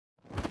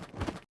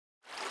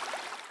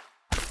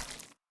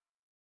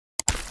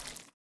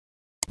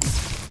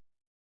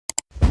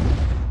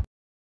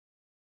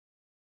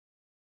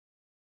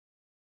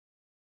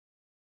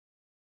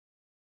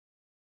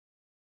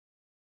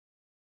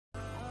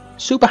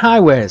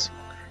Superhighways.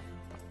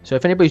 So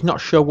if anybody's not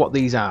sure what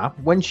these are,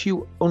 once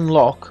you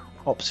unlock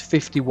Ops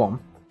 51,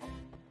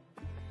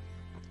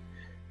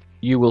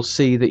 you will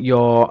see that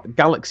your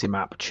galaxy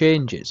map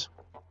changes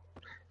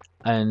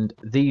and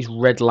these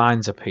red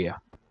lines appear.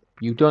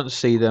 You don't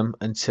see them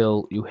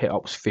until you hit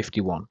Ops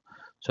 51.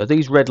 So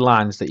these red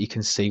lines that you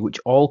can see, which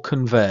all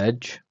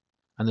converge,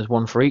 and there's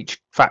one for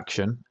each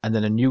faction and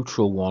then a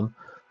neutral one,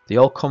 they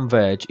all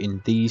converge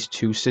in these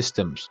two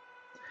systems.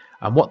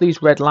 And what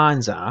these red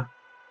lines are,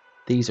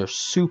 these are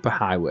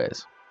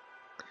superhighways.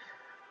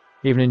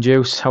 Evening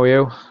Juice, how are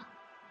you?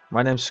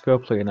 My name's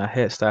Scopely and I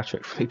hate Star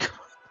Trek Freak.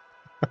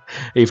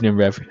 Evening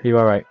Rev, are you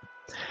alright?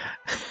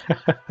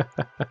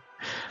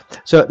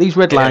 So these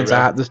red lines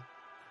are these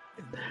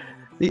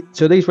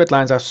red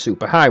lines are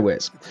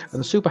superhighways,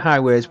 and the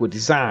superhighways were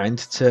designed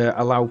to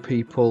allow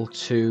people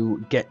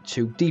to get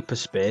to deeper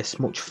space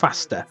much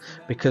faster,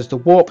 because the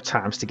warp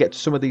times to get to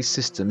some of these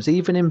systems,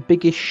 even in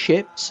big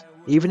ships,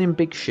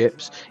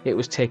 it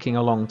was taking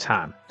a long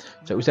time.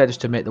 So it was there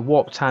just to make the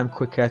warp time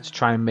quicker, to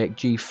try and make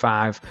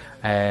G5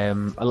 a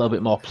little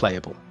bit more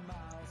playable.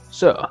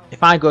 So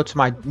if I go to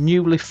my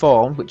newly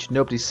formed, which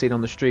nobody's seen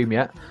on the stream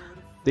yet,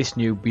 this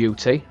new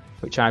beauty,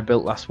 which I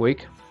built last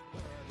week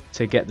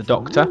to get the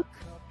Doctor. Ooh.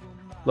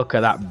 Look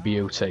at that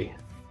beauty.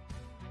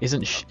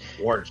 Isn't she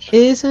lovely?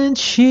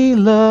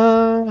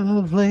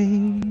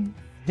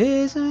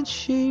 Isn't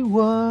she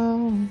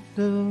wonderful?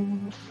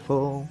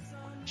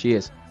 She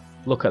is.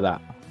 Look at that.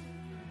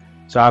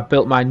 So I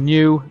built my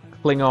new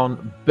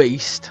Klingon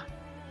beast,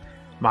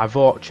 my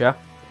Vorcha.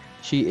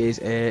 She is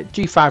a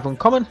G5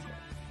 uncommon.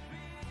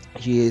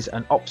 She is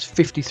an Ops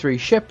 53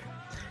 ship,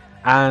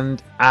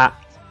 and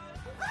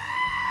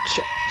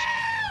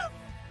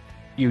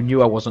you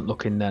knew I wasn't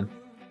looking then.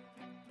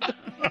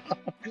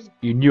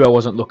 You knew I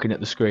wasn't looking at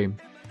the screen.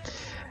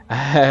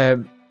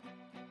 And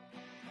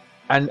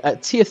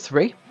at tier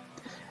 3,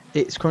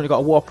 it's currently got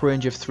a warp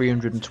range of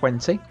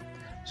 320.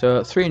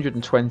 So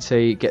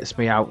 320 gets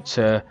me out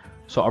to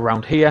sort of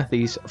around here.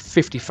 These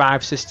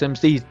 55 systems,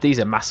 these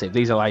are massive.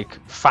 These are like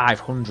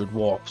 500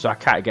 warp, so I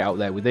can't get out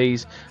there with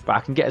these. But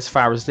I can get as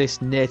far as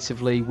this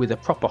natively with a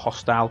proper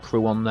hostile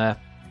crew on there.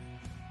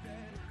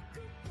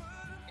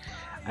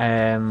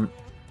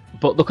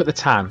 But look at the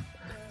time.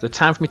 The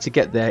time for me to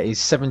get there is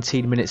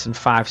 17 minutes and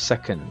 5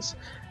 seconds.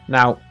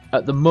 Now,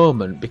 at the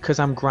moment, because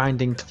I'm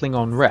grinding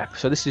Klingon rep,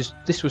 so this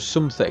was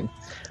something.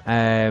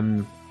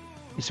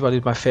 This is why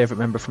he's my favourite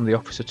member from the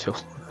officer tool.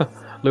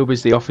 Lube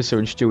is the officer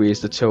and Stewie is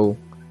the tool.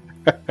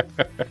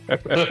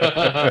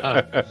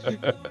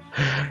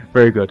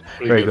 Very good,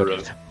 very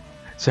good.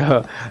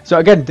 So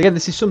again,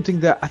 this is something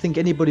that I think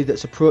anybody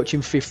that's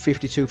approaching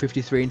 52,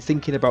 53 and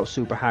thinking about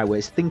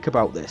superhighways, think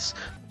about this.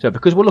 So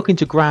because we're looking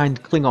to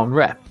grind Klingon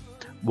rep,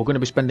 we're going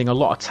to be spending a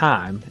lot of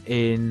time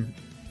in,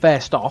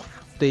 first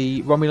off,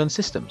 the Romulan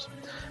systems,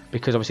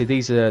 because obviously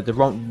these are the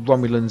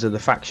Romulans are the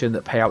faction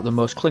that pay out the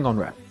most Klingon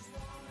rep.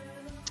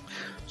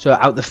 So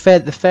out the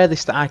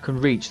furthest that I can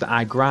reach that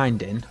I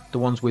grind in, the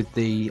ones with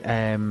the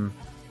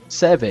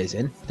surveys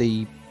in,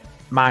 the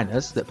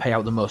miners that pay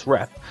out the most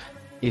rep,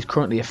 is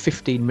currently a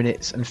 15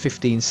 minutes and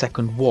 15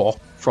 second walk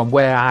from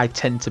where I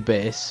tend to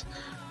base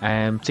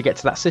to get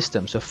to that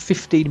system. So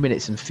 15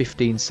 minutes and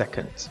 15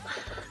 seconds.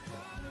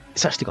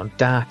 It's actually gone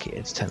dark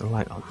here to turn the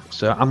light on.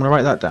 So I'm going to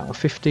write that down.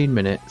 15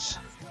 minutes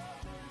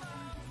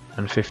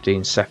and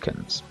 15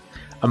 seconds.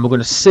 And we're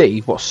going to see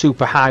what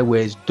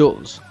Superhighways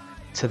does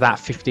to that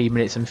 15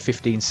 minutes and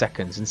 15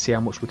 seconds and see how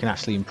much we can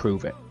actually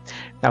improve it.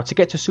 Now, to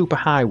get to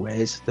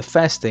Superhighways, the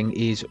first thing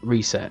is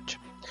research.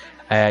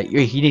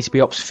 You need to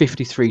be Ops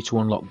 53 to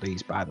unlock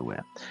these, by the way.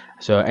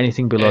 So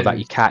anything below that,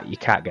 you can't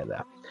get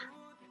there.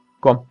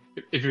 Go on.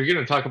 If you're going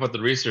to talk about the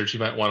research, you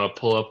might want to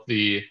pull up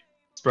the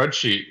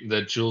spreadsheet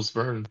that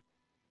JulesVern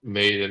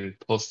made and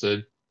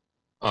posted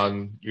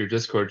on your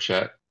Discord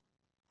chat.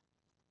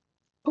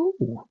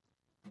 Oh,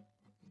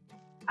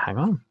 hang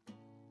on.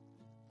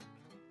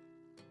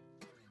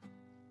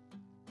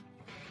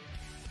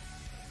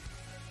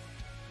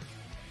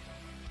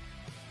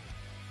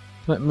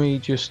 Let me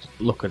just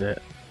look at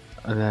it,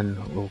 and then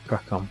we'll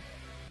crack on.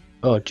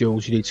 Oh,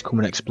 Jules, you need to come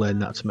and explain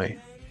that to me.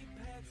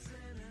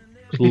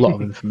 There's a lot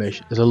of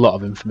information. There's a lot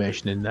of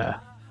information in there.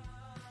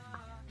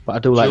 But I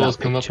do like Jules,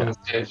 that come picture. up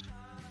on stage.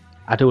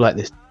 I do like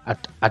this.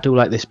 I do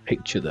like this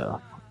picture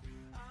though.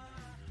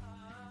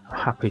 I'm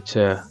happy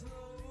to.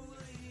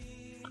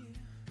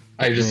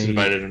 I just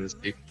invited him to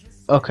speak.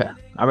 Okay.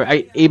 I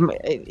mean, even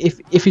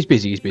if he's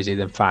busy,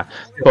 then fine.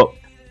 But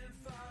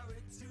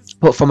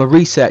from a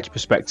research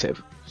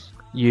perspective,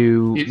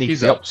 you need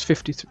to be Ops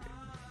 53.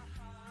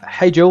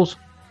 Hey, Jules.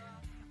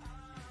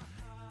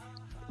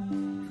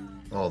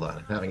 Hold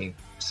on, having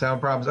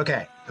sound problems.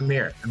 Okay, I'm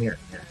here.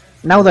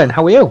 Now then,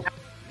 how are you?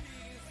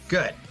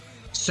 Good.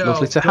 So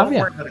lovely to have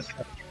you.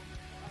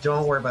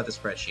 Don't worry about the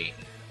spreadsheet.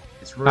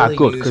 It's really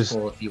good,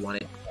 useful if you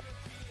want it.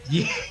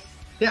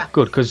 Yeah.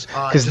 Good, because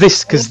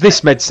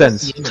this made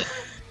sense.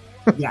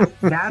 Yeah,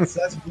 that's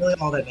really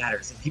all that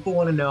matters. If people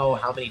want to know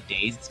how many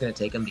days it's going to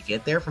take them to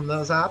get there from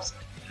those ops,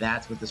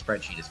 that's what the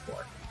spreadsheet is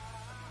for.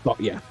 Oh,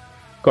 yeah.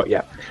 Got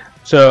ya.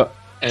 So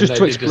And just I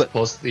to did explain. just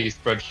post the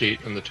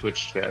spreadsheet in the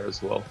Twitch chat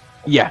as well.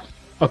 Yeah.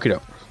 Okay.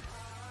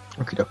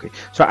 Okay.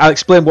 So I'll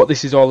explain what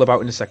this is all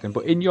about in a second.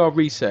 But in your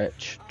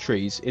research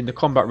trees, in the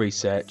combat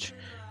research,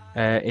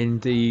 in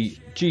the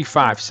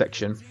G5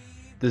 section,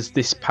 there's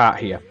this part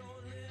here.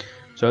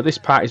 So this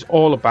part is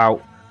all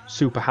about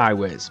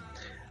superhighways.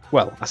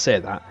 Well, I say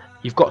that.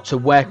 You've got to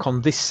work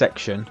on this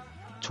section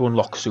to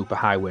unlock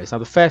superhighways. Now,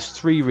 the first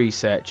 3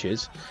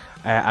 researches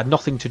had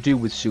nothing to do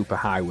with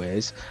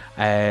superhighways,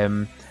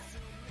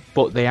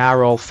 but they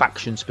are all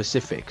faction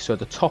specific. So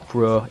the top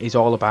row is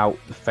all about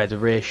the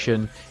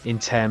Federation in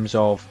terms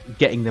of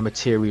getting the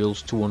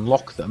materials to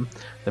unlock them.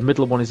 The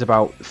middle one is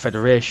about the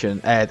Federation,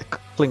 the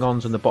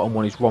Klingons, and the bottom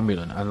one is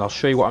Romulan. And I'll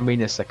show you what I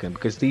mean in a second,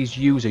 because these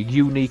use a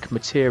unique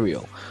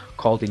material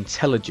called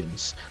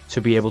intelligence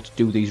to be able to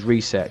do these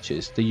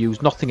researches. They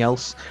use nothing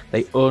else.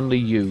 They only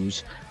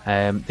use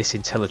this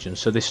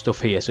intelligence. So this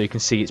stuff here, so you can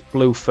see it's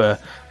blue for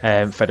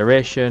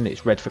Federation,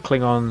 it's red for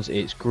Klingons,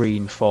 it's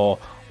green for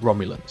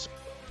Romulans.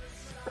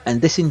 And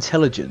this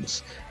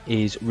intelligence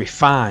is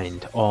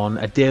refined on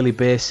a daily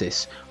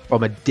basis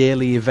from a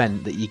daily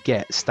event that you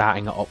get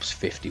starting at Ops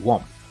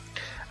 51.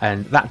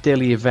 And that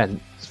daily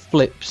event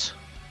flips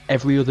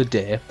every other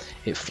day.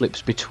 It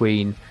flips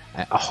between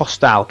a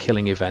hostile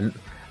killing event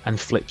and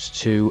flips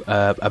to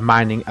a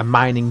mining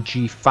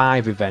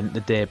G5 event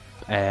the day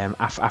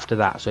after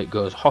that. So it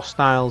goes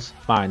hostiles,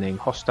 mining,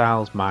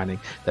 hostiles, mining.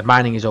 The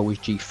mining is always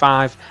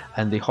G5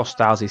 and the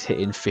hostiles is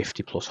hitting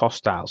 50 plus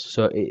hostiles.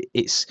 So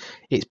it's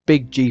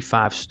big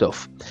G5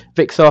 stuff.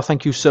 Victor,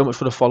 thank you so much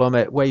for the follow,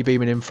 mate. Where are you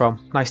beaming in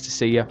from? Nice to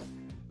see you.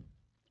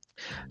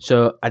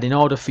 So, and in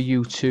order for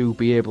you to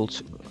be able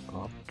to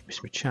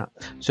my chat.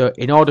 So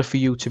in order for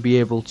you to be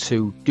able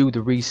to do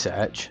the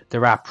research,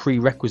 there are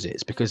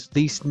prerequisites, because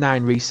these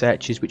 9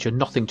 researches, which are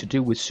nothing to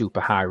do with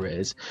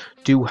superhighways,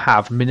 do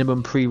have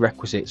minimum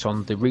prerequisites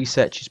on the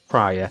researches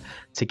prior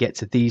to get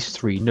to these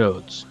 3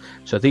 nodes.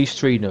 So these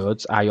 3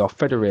 nodes are your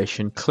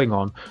Federation,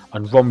 Klingon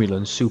and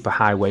Romulan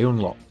superhighway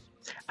unlock.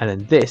 And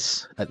then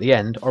this, at the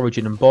end,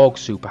 Origin and Borg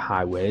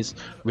superhighways,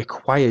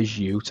 requires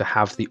you to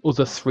have the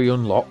other 3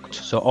 unlocked,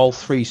 so all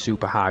 3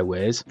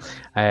 superhighways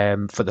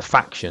for the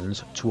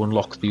factions to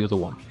unlock the other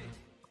one.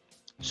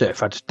 So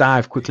if I just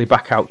dive quickly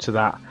back out to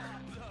that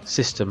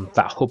system,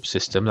 that hub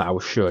system that I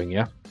was showing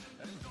you.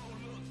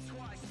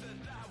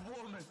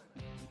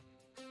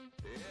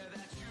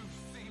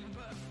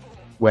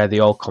 Where they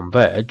all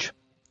converge.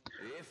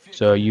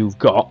 So you've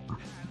got,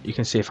 you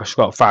can see if I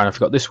scroll far enough, you've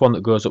got this one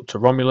that goes up to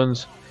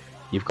Romulans.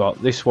 You've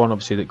got this one,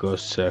 obviously, that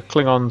goes to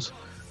Klingons,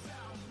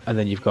 and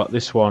then you've got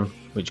this one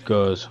which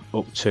goes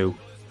up to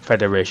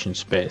Federation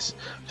space.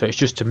 So it's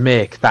just to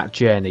make that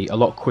journey a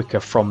lot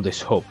quicker from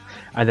this hub.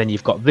 And then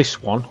you've got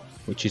this one,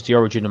 which is the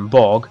Origin and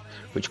Borg,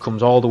 which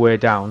comes all the way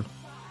down,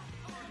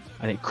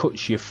 and it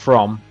cuts you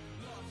from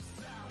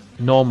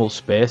normal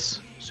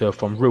space, so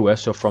from Rua,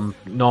 so from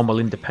normal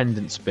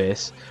independent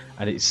space,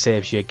 and it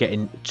saves you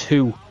getting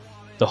to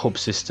the hub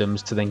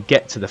systems to then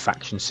get to the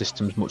faction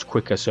systems much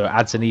quicker. So it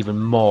adds an even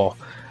more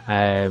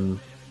so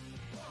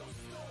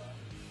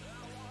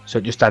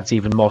it just adds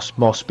even more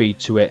speed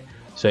to it,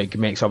 so it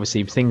makes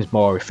obviously things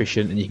more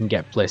efficient and you can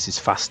get places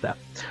faster.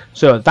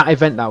 So that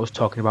event that I was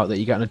talking about that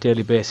you get on a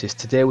daily basis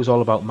today was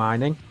all about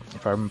mining,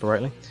 if I remember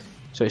rightly.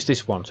 So it's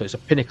this one, so it's a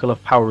Pinnacle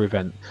of Power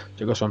event.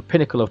 So it goes from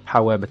Pinnacle of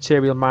Power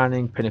material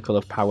mining, Pinnacle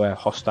of Power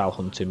hostile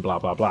hunting, blah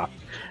blah blah.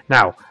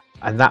 Now,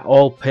 and that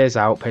all pays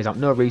out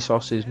no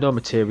resources, no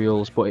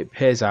materials, but it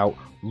pays out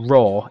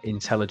raw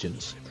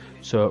intelligence.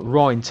 So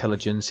raw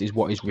intelligence is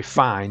what is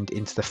refined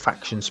into the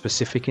faction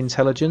specific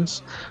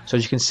intelligence. So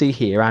as you can see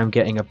here, I'm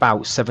getting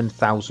about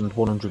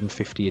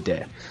 7,150 a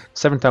day,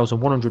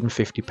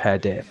 7,150 per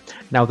day.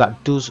 Now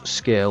that does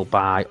scale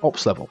by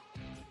ops level.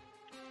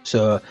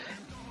 So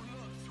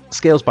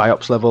scales by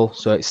ops level,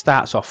 so it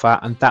starts off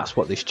at, and that's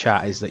what this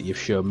chart is that you've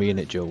shown me in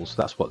it, Jules.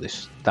 That's what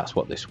this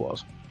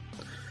was.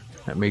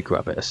 Let me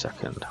grab it a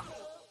second.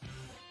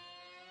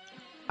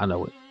 I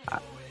know it.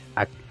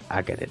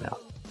 I get it now.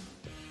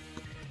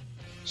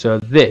 So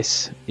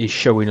this is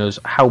showing us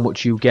how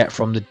much you get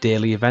from the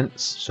daily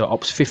events. So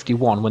Ops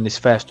 51, when this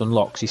first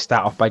unlocks, you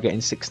start off by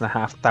getting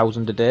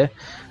 6,500 a day.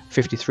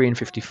 53 and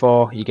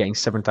 54, you're getting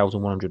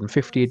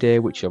 7,150 a day,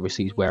 which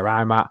obviously is where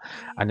I'm at.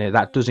 And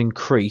that does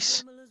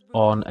increase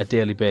on a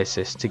daily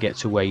basis to get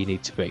to where you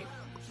need to be.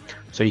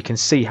 So you can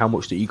see how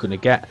much that you're going to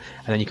get,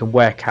 and then you can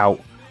work out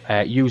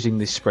using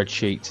this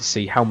spreadsheet to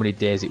see how many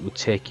days it would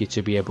take you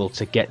to be able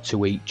to get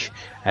to each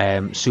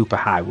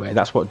superhighway.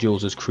 That's what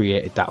Jules has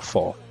created that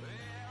for.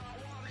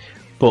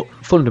 But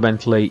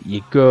fundamentally,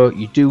 you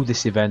do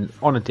this event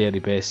on a daily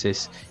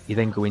basis. You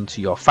then go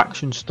into your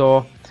faction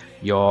store.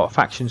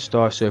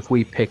 So if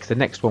we pick the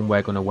next one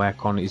we're going to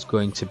work on is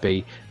going to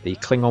be the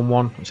Klingon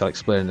one, which I'll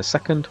explain in a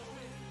second.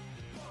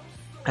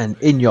 And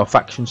in your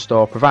faction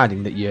store,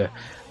 providing that you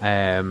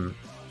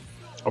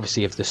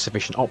obviously have the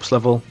sufficient ops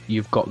level,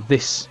 you've got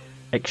this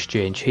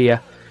exchange here,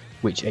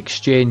 which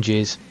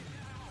exchanges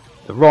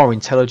the raw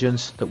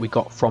intelligence that we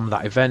got from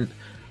that event,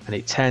 and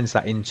it turns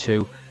that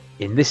into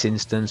in this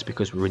instance,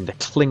 because we're in the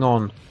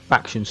Klingon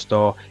faction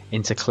store,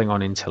 into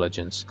Klingon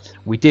intelligence.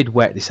 We did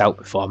work this out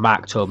before.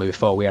 Mark told me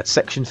before. We had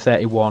Section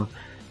 31.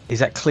 Is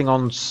that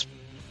Klingon's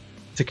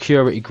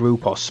security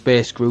group or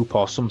space group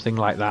or something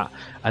like that?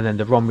 And then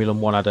the Romulan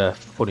one had a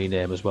funny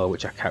name as well,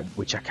 which I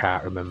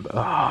can't remember.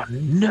 Oh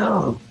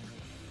no!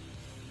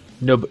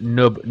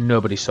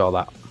 Nobody saw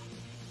that.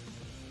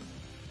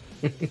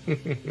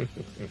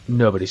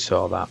 Nobody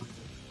saw that.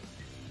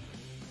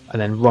 And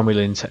then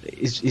Romulan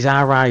is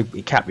RI.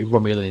 It can't be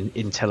Romulan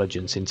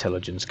intelligence,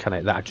 can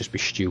it? That'd just be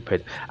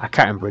stupid. I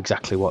can't remember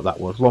exactly what that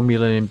was.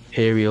 Romulan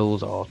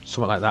Imperials or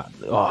something like that.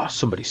 Oh,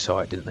 somebody saw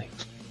it, didn't they?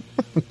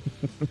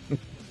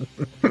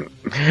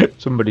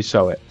 Somebody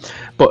saw it.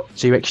 But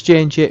so you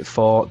exchange it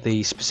for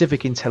the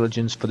specific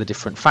intelligence for the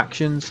different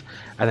factions,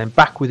 and then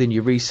back within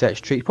your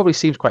research tree. It probably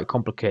seems quite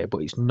complicated,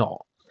 but it's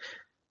not.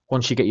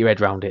 Once you get your head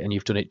around it and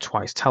you've done it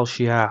twice. Tal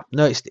Shiar.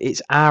 No, it's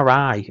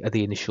RI at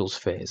the initials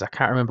phase. I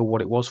can't remember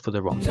what it was for the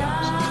Romulans.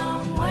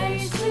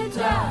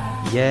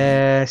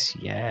 Yes.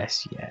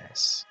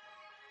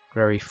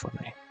 Very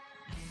funny.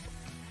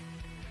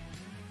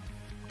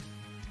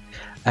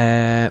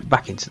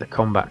 Back into the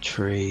combat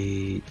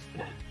tree.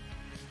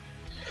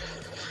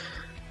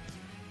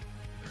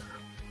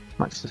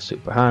 Back to the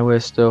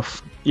Superhighway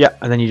stuff. Yeah,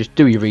 and then you just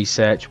do your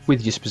research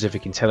with your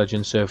specific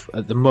intelligence. So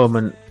at the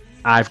moment,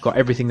 I've got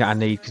everything that I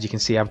need, because you can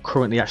see I'm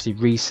currently actually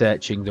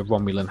researching the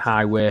Romulan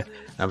highway,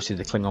 and obviously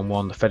the Klingon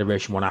one, the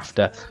Federation one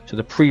after. So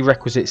the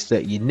prerequisites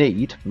that you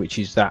need, which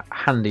is that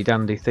handy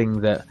dandy thing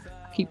that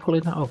I keep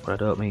pulling that up, but I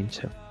don't mean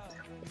to,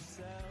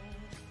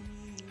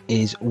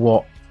 is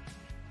what,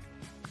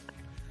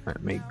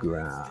 let me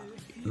grab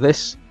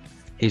this,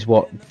 is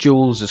what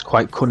Jules has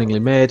quite cunningly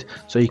made.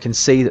 So you can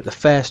see that the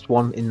first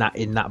one in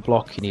that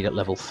block you need at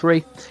level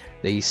 3.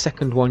 The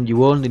second one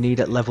you only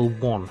need at level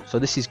 1. So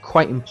this is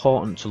quite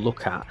important to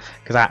look at,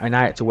 because I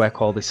had to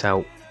work all this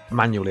out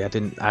manually. I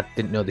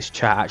didn't know this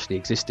chart actually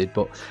existed,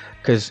 but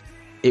because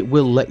it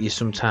will let you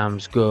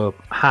sometimes go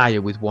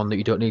higher with one that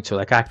you don't need to.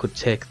 Like I could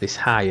take this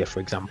higher,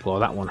 for example,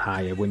 or that one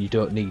higher when you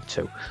don't need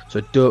to.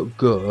 So don't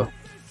go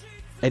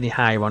any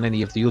higher on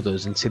any of the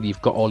others until you've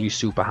got all your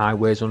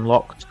Superhighways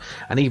unlocked.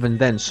 And even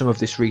then, some of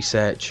this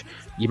research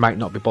you might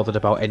not be bothered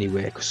about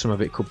anyway, because some of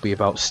it could be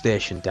about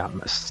station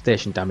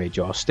damage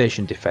or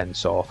station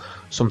defense or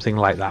something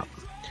like that.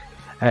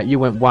 You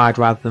went wide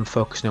rather than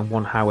focusing on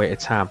one highway at a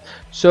time.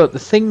 So the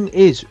thing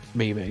is,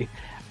 Mimi,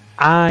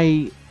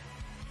 I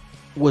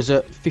was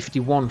at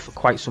 51 for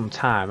quite some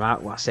time.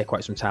 I say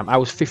quite some time. I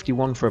was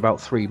 51 for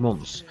about 3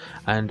 months,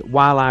 and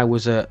while I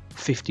was at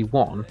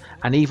 51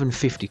 and even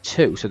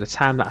 52, so the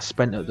time that I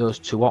spent at those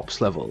 2 ops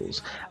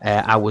levels,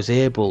 I was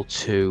able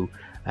to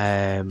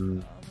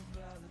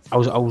I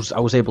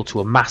was able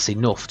to amass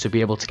enough to be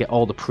able to get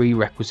all the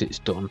prerequisites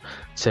done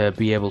to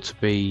be able to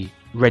be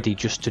ready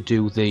just to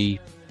do the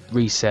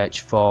research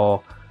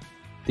for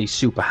the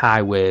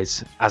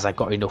Superhighways as I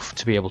got enough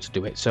to be able to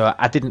do it. So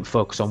I didn't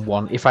focus on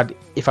one. If I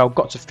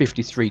got to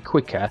 53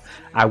 quicker,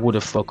 I would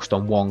have focused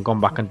on one,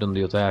 gone back and done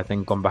the other,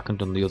 then gone back and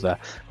done the other.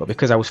 But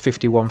because I was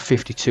 51,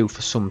 52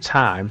 for some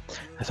time,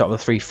 I thought of a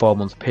 3-4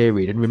 month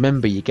period. And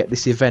remember, you get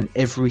this event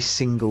every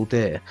single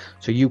day,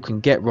 so you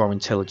can get raw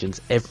intelligence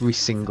every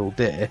single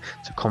day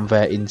to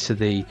convert into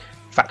the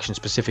faction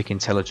specific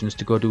intelligence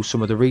to go do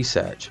some of the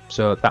research.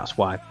 So that's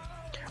why.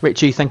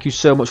 Richie, thank you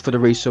so much for the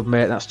resub,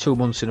 mate. That's 2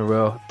 months in a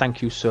row.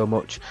 Thank you so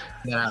much.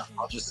 Yeah,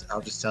 I'll just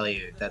tell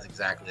you that's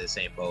exactly the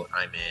same boat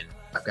I'm in.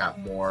 I've got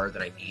more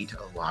than I need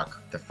to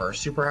unlock the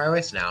first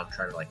Superhighway, so now I'm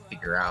trying to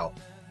figure out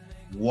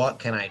what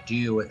can I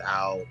do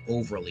without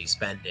overly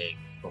spending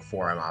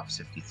before I'm ops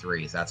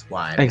 53. So that's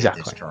why I made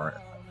this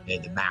chart.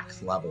 Made the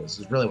max levels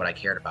is really what I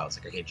cared about. It's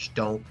like, okay, just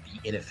don't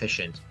be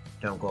inefficient.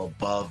 Don't go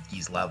above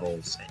these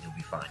levels, and you'll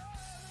be fine.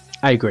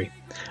 I agree.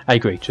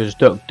 So just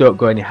don't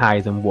go any higher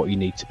than what you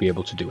need to be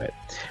able to do it.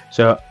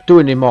 So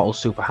doing the Immortal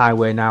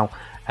Superhighway now,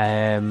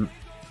 and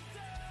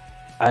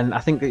I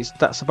think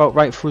that's about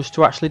right for us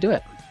to actually do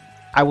it.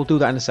 I will do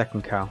that in a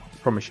second, Carl. I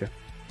promise you.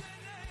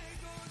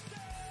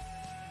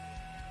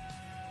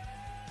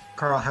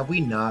 Carl, have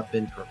we not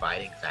been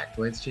providing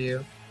factoids to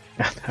you?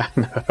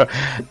 No.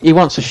 He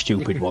wants a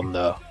stupid one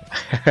though.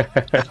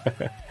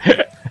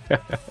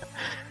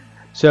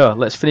 So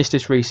let's finish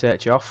this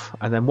research off,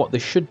 and then what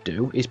this should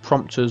do is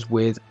prompt us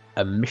with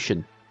a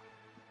mission.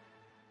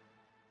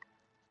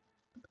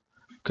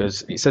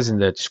 Because it says in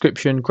the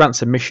description,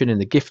 grants a mission in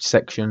the gift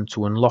section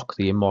to unlock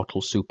the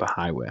Immortal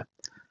Superhighway.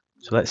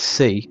 So let's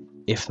see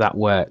if that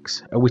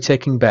works. Are we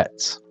taking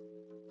bets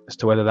as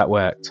to whether that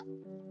worked?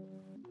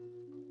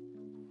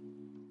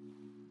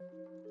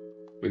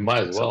 We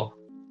might as well.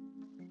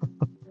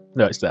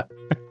 No, it's there.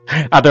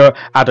 I'd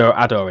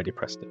already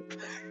pressed it.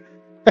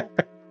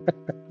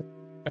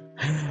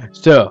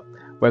 So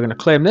we're going to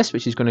claim this,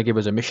 which is going to give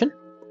us a mission.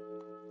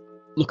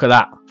 Look at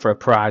that for a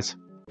prize.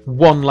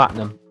 1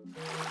 Latinum.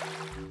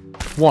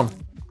 1.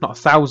 Not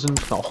 1,000,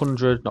 not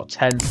 100, not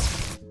 10.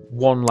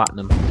 1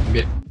 Latinum.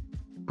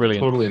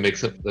 Brilliant. Totally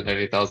makes up for the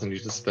 90,000 you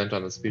just spent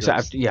on the speed So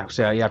ups.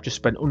 I've just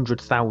spent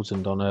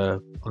 100,000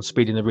 on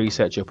speeding the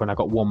research up, and I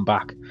got one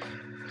back.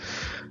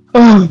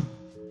 Oh,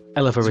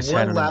 hell of a Is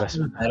return one on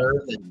Latin investment.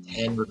 better than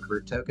 10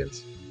 recruit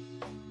tokens?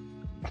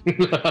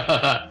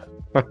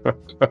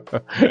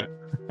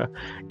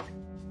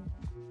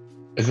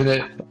 Isn't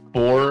it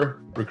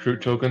 4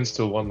 recruit tokens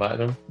to 1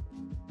 latinum?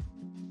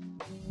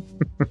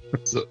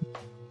 So,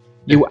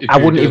 I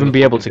wouldn't even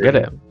be able to get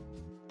it.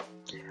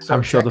 So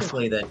I'm sure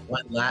technically, then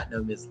 1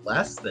 latinum is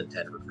less than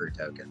 10 recruit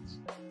tokens.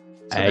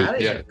 So Hey. that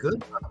is Yeah. a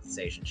good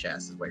compensation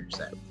chest, is what you're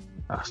saying.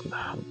 That's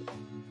not,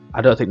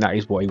 I don't think that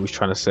is what he was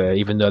trying to say,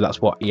 even though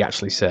that's what he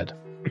actually said.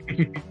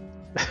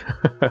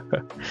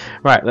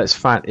 Right, let's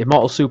find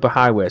Immortal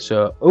Superhighway.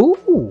 So,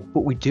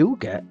 but we do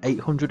get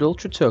 800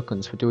 Ultra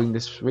tokens for doing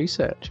this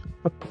research.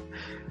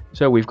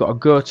 So we've got to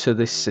go to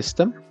this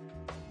system,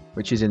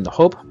 which is in the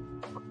hub.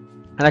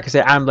 And like I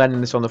say, I'm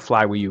learning this on the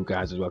fly with you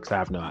guys as well,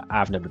 because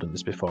I've never done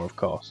this before, of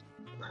course.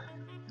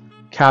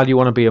 Carl, you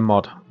want to be a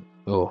mod?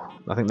 Oh,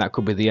 I think that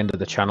could be the end of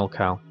the channel,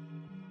 Carl.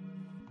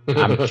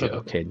 I'm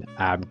joking.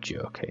 I'm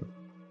joking.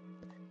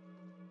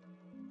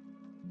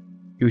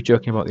 You were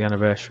joking about the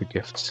anniversary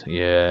gifts?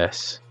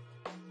 Yes.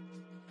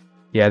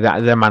 Yeah,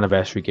 them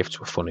anniversary gifts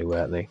were funny,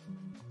 weren't they?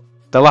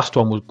 The last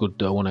one was good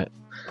though, wasn't it?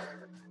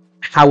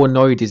 How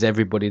annoyed is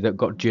everybody that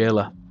got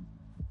Jailer?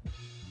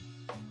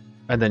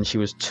 And then she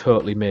was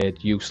totally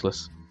made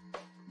useless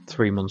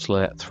 3 months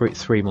later.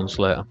 Three months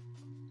later.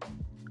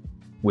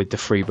 With the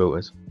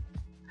freebooters.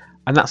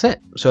 And that's it.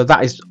 So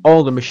that is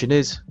all the mission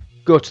is.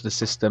 Go to the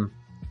system.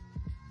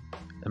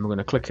 And we're going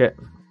to click it.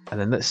 And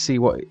then let's see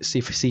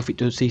if it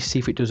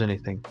does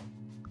anything.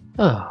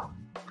 Oh,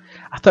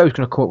 I thought it was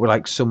going to come up with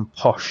like some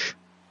posh.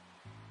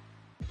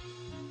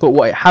 But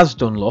what it has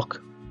done,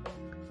 look,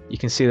 you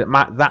can see that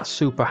that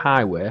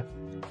Superhighway.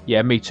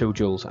 Yeah, me too,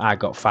 Jules. I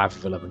got 5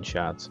 of 11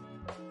 shards.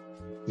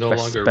 No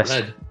longer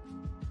red.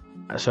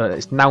 So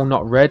it's now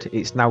not red.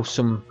 It's now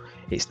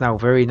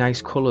very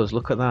nice colours.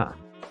 Look at that.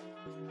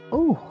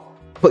 Oh.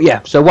 But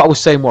yeah, so what I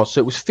was saying was, so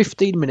it was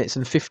 15 minutes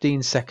and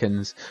 15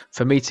 seconds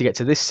for me to get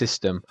to this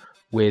system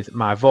with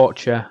my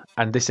voucher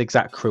and this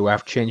exact crew.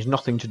 I've changed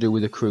nothing to do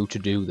with the crew to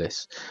do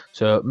this.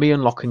 So me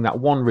unlocking that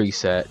one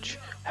research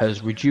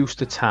has reduced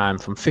the time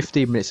from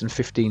 15 minutes and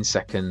 15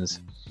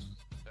 seconds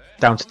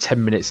down to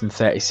 10 minutes and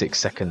 36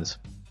 seconds.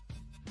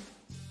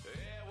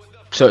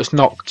 So it's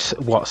knocked,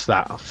 what's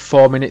that,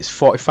 4 minutes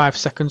 45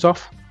 seconds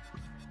off?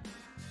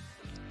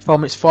 4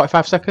 minutes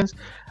 45 seconds?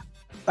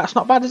 That's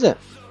not bad, is it?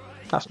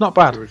 That's not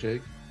bad.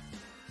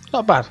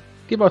 Not bad.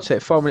 Give or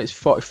take 4 minutes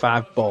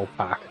 45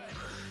 ballpark.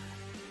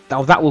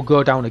 Now that will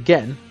go down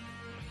again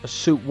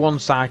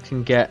once I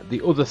can get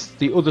the other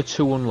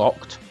 2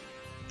 unlocked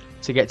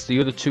to get to the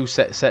other 2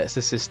 sets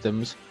of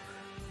systems,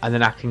 and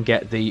then I can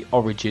get the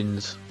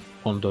Origins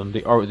undone,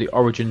 the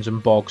Origins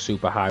and Borg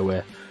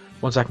Superhighway.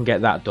 Once I can get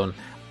that done,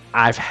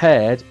 I've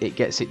heard it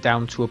gets it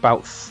down to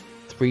about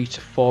 3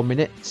 to 4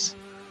 minutes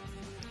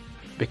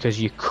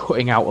because you're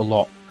cutting out a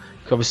lot.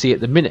 Obviously, at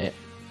the minute,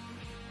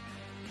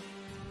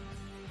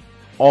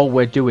 all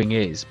we're doing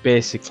is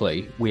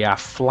basically we are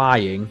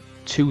flying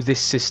to this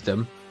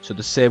system, so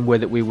the same way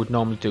that we would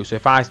normally do. So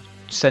if I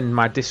send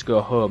my disco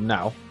home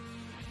now,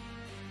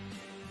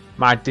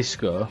 my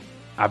disco,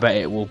 I bet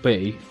it will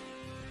be,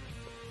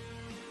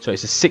 so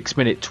it's a 6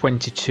 minute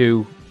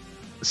 22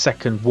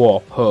 second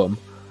warp home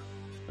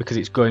because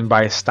it's going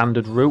by a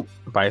standard route,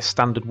 by a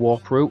standard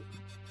warp route.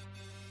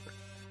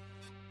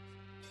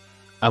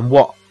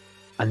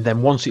 And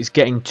then once it's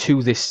getting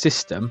to this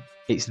system,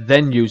 it's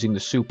then using the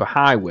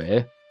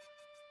Superhighway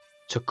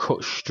to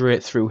cut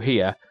straight through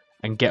here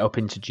and get up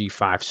into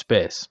G5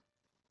 space.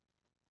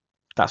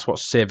 That's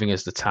what's saving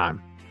us the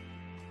time.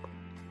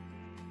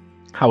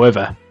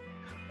 However,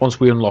 once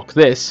we unlock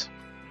this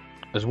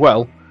as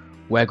well,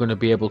 we're going to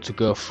be able to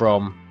go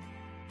from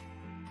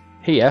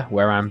here,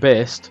 where I'm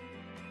based,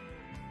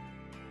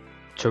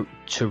 to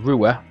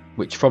Rua,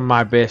 which from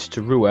my base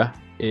to Rua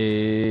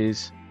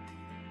is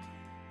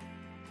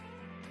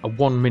a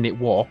 1 minute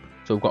warp.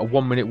 So we've got a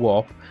 1 minute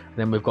warp, and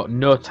then we've got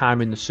no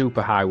time in the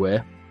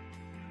Superhighway,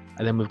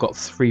 and then we've got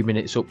 3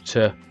 minutes up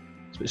to,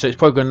 so it's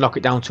probably going to knock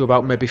it down to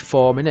about maybe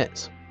 4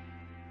 minutes.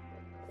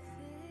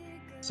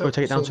 So we'll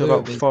take it down to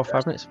about 4 or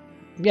 5 minutes.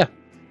 Yeah.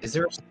 Is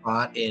there a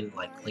spot in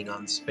like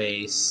Klingon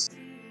space,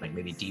 like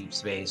maybe deep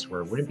space,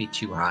 where it wouldn't be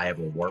too high of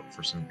a warp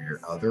for some of your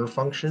other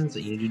functions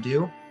that you need to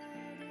do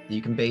that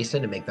you can base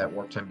in to make that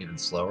warp time even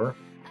slower,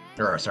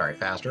 or sorry,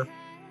 faster?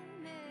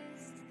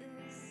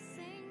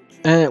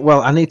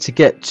 Well, I need to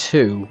get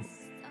to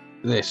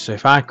this. So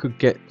if I could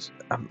get,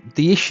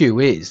 the issue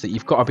is that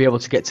you've got to be able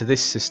to get to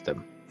this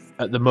system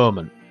at the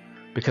moment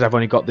because I've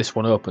only got this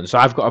one open. So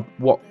I've got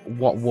what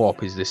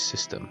warp is this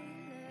system?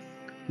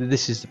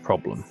 This is the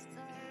problem.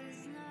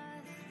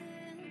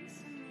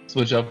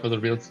 Switch up for the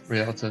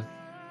Realta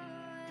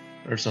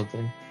or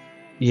something.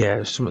 Yeah,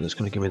 there's something that's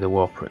going to give me the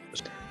warp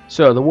range.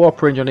 So the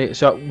warp range on it,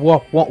 so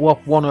warp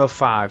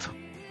 105.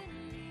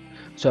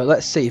 So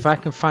let's see if I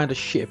can find a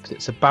ship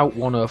that's about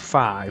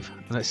 105,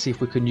 and let's see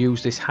if we can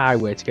use this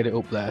highway to get it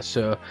up there.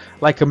 So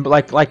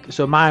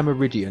so my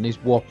meridian is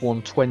warp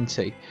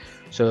 120.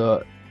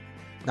 So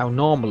now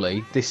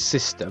normally this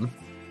system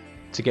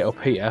to get up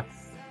here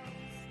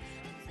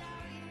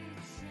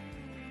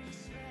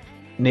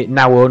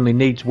now only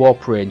needs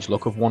warp range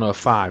look of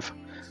 105.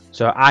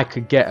 So I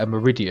could get a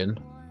meridian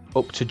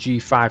up to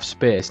G5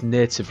 space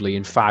natively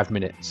in 5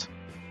 minutes.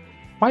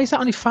 Why is that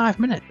only 5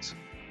 minutes?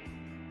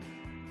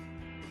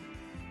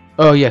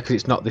 Oh yeah, because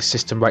it's not this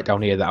system right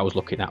down here that I was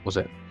looking at, was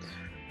it?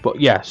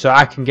 But yeah, so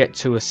I can get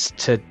to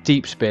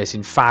deep space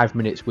in 5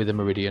 minutes with a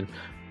meridian,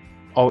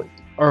 or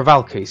a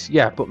Valkyrie.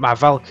 Yeah, but my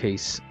Valkyrie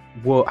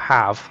won't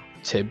have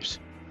Tibbs.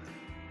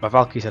 My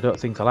Valkyrie, I don't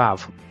think I'll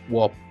have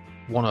warp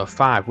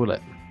 105, will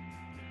it?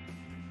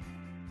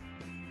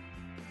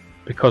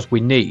 Because we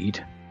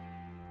need.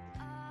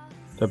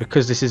 So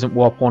because this isn't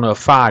warp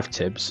 105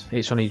 Tibbs,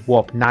 it's only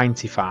warp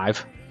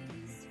 95.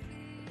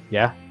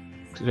 Yeah.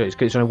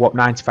 It's only warp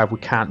 95, we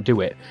can't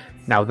do it.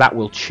 Now that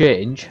will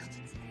change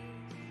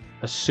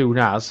as soon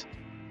as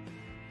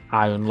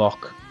I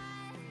unlock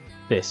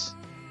this,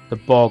 the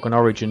Borg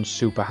Origin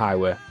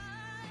Superhighway.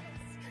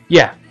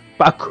 Yeah,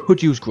 but I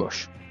could use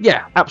Grush.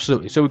 Yeah,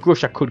 absolutely. So with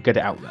Grush I could get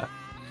it out there.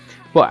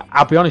 But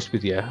I'll be honest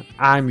with you,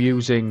 I'm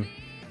using,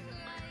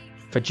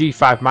 for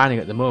G5 mining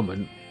at the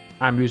moment,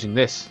 I'm using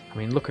this. I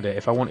mean, look at it.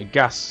 If I wanted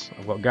gas,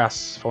 I've got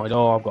gas. If I wanted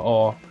ore, I've got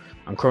ore.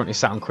 I'm currently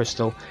sat on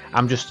crystal.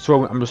 I'm just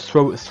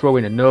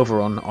throwing a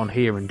Nova on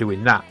here and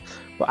doing that.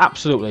 But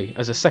absolutely,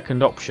 as a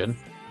second option,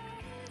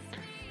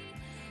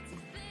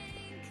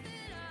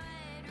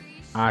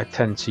 I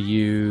tend to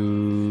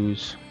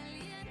use.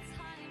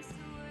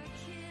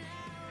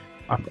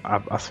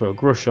 I throw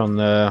Grush on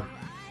there,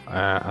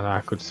 and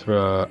I could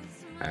throw.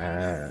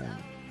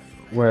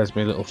 Where's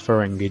my little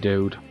Ferengi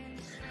dude?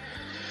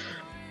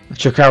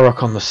 Chuck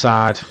Arrock on the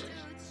side.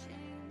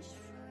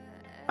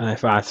 And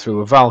if I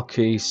threw a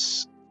Valkyrie,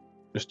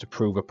 just to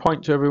prove a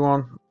point to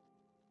everyone,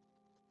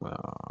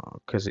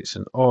 because it's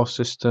an ore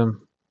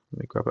system, let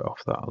me grab it off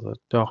that other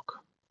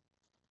dock.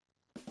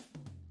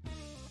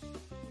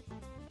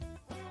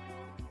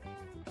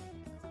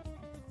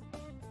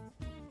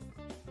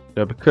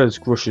 So because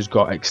Grush has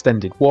got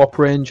extended warp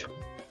range,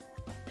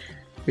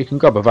 we can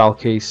grab a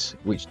Valkyrie,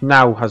 which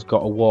now has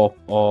got a warp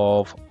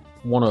of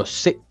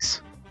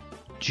 106,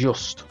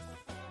 just.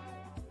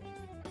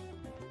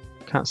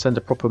 Can't send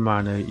a proper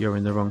miner, you're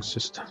in the wrong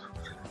system.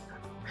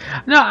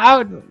 No,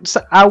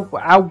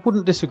 I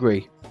wouldn't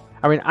disagree.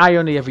 I mean, I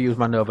only ever use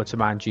my Nova to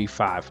mine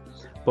G5,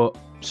 but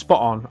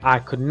spot on, I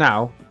could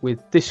now, with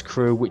this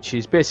crew, which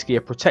is basically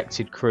a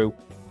protected crew,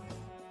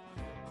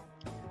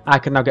 I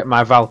can now get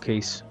my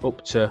Valkyries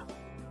up to,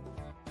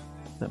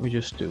 let me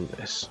just do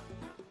this.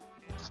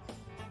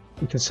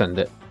 We can send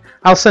it.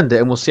 I'll send it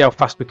and we'll see how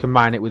fast we can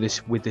mine it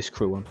with this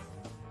crew on.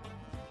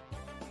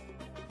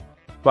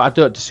 But I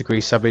don't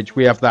disagree, Savage.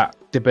 We have that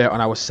debate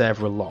on our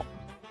server a lot.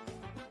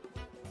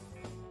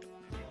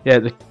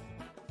 Yeah,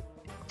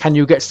 can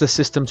you get to the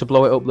system to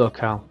blow it up though,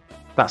 Cal?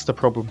 That's the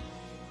problem.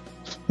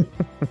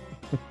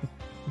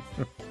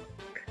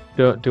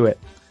 Don't do it.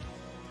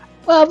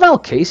 Well,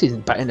 Valkyries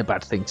isn't a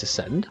bad thing to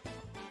send.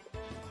 We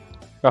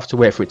have to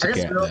wait for it to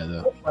get there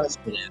though.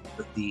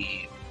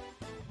 The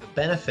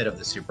benefit of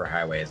the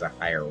superhighway is a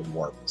higher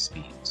warp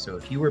speed. So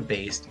if you were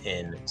based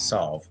in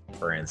Solve,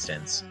 for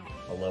instance,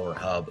 a lower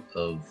hub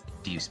of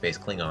Deep Space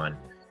Klingon,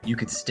 you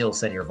could still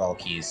send your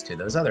Valkyries to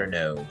those other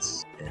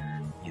nodes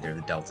in either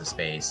the Delta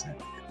space,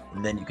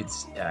 and then you could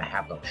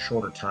have a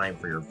shorter time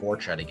for your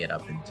Vorcha to get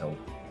up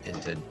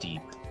into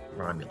deep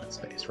Romulan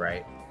space,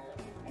 right?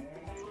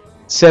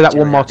 Say that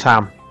one more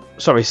time.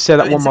 Sorry, say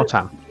that one more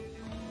time.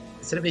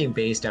 Instead of being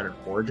based down in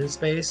Origin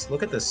space,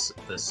 look at this,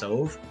 the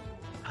Sov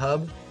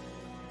hub,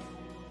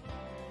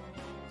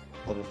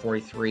 level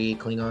 43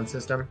 Klingon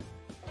system.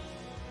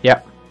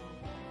 Yep.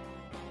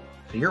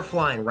 So you're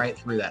flying right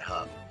through that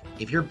hub.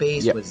 If your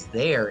base was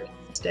there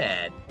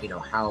instead, you know,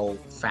 how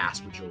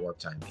fast would your warp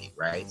time be,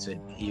 right? So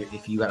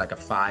if you got like a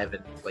 5,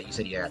 and what you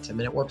said, you got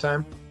 10-minute warp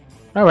time.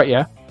 All right,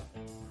 yeah.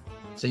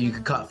 So you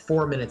could cut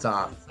 4 minutes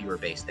off if you were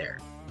based there.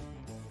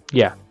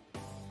 Yeah.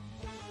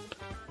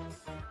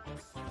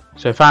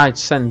 So if I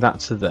send that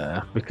to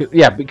there,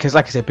 because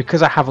like I said,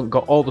 because I haven't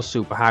got all the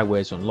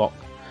superhighways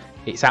unlocked,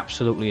 it's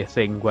absolutely a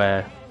thing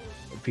where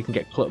if you can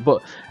get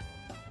but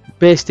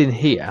based in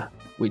here,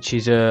 which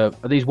is are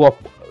these warp,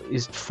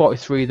 is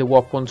 43 the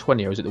warp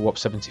 120 or is it the warp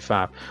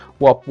 75?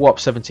 Warp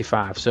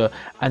 75. So,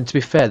 and to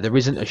be fair, there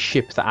isn't a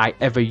ship that I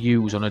ever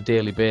use on a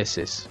daily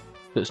basis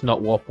that's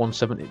not warp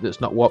 170, that's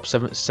not warp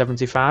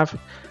 75.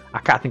 I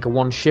can't think of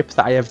one ship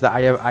that I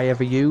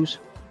ever use.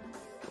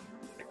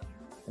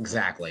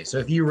 Exactly. So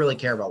if you really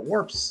care about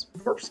warp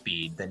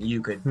speed, then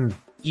you could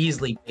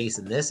easily base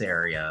in this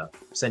area,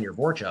 send your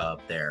Vorcha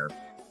up there,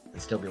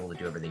 and still be able to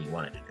do everything you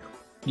wanted to do.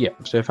 Yeah.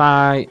 So if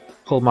I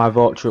pull my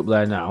Vorcha up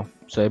there now,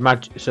 so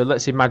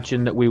let's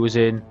imagine that we was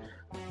in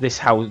this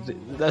house.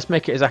 Let's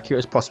make it as accurate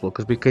as possible,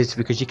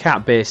 because you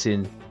can't base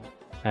in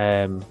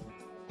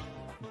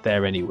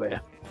there anyway.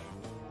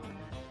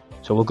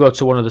 So we'll go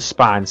to one of the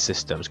spine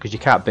systems because you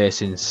can't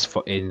base in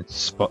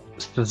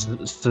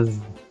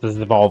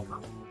evolve.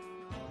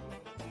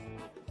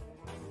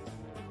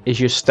 Is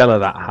your Stella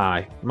that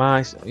high?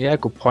 Yeah,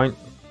 good point.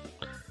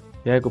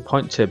 Yeah, good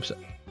point, Tibbs.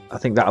 I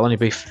think that'll only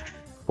be,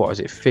 what is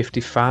it,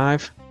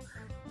 55?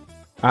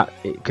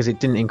 Because it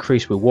didn't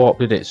increase with warp,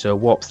 did it? So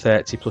warp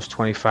 30 plus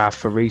 25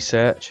 for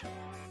research.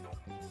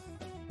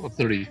 Well,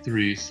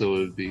 33, so it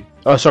would be.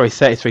 Oh, sorry,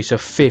 33. So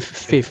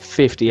 58.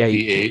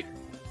 58.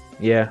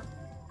 Yeah.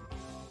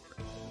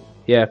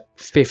 Yeah,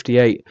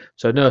 58.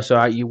 So no,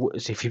 so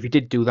if you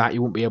did do that,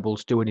 you wouldn't be able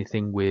to do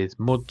anything with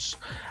muds.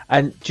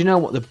 And do you know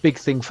what the big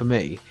thing for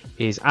me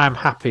is? I'm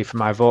happy for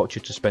my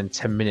Vulture to spend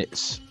 10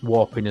 minutes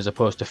warping as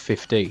opposed to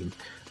 15.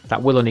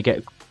 That will only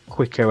get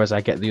quicker as I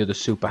get the other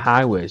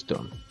Superhighways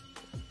done.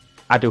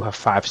 I do have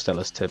 5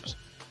 Stellas, Tibbs.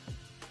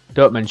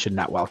 Don't mention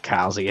that while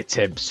Carl's here,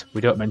 Tibbs.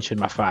 We don't mention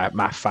my 5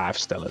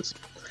 Stellas.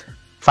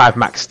 5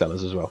 Max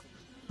Stellas as well.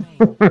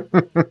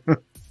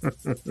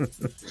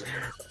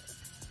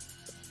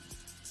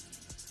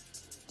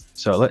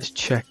 So let's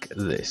check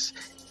this.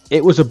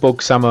 It was a bug,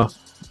 Samo.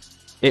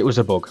 It was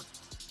a bug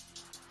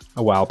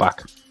a while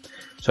back.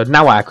 So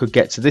now I could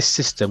get to this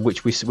system,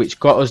 which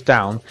got us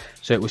down.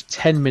 So it was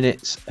 10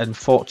 minutes and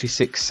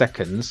 46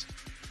 seconds.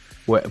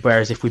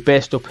 Whereas if we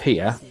based up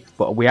here,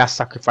 but we are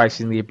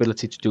sacrificing the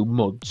ability to do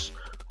muds,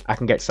 I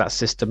can get to that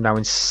system now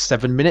in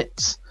 7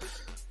 minutes.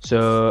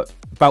 So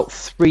about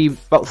 3 and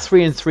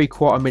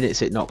 3/4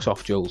 minutes it knocks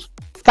off Jules.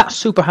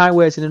 That's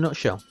Superhighways in a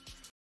nutshell.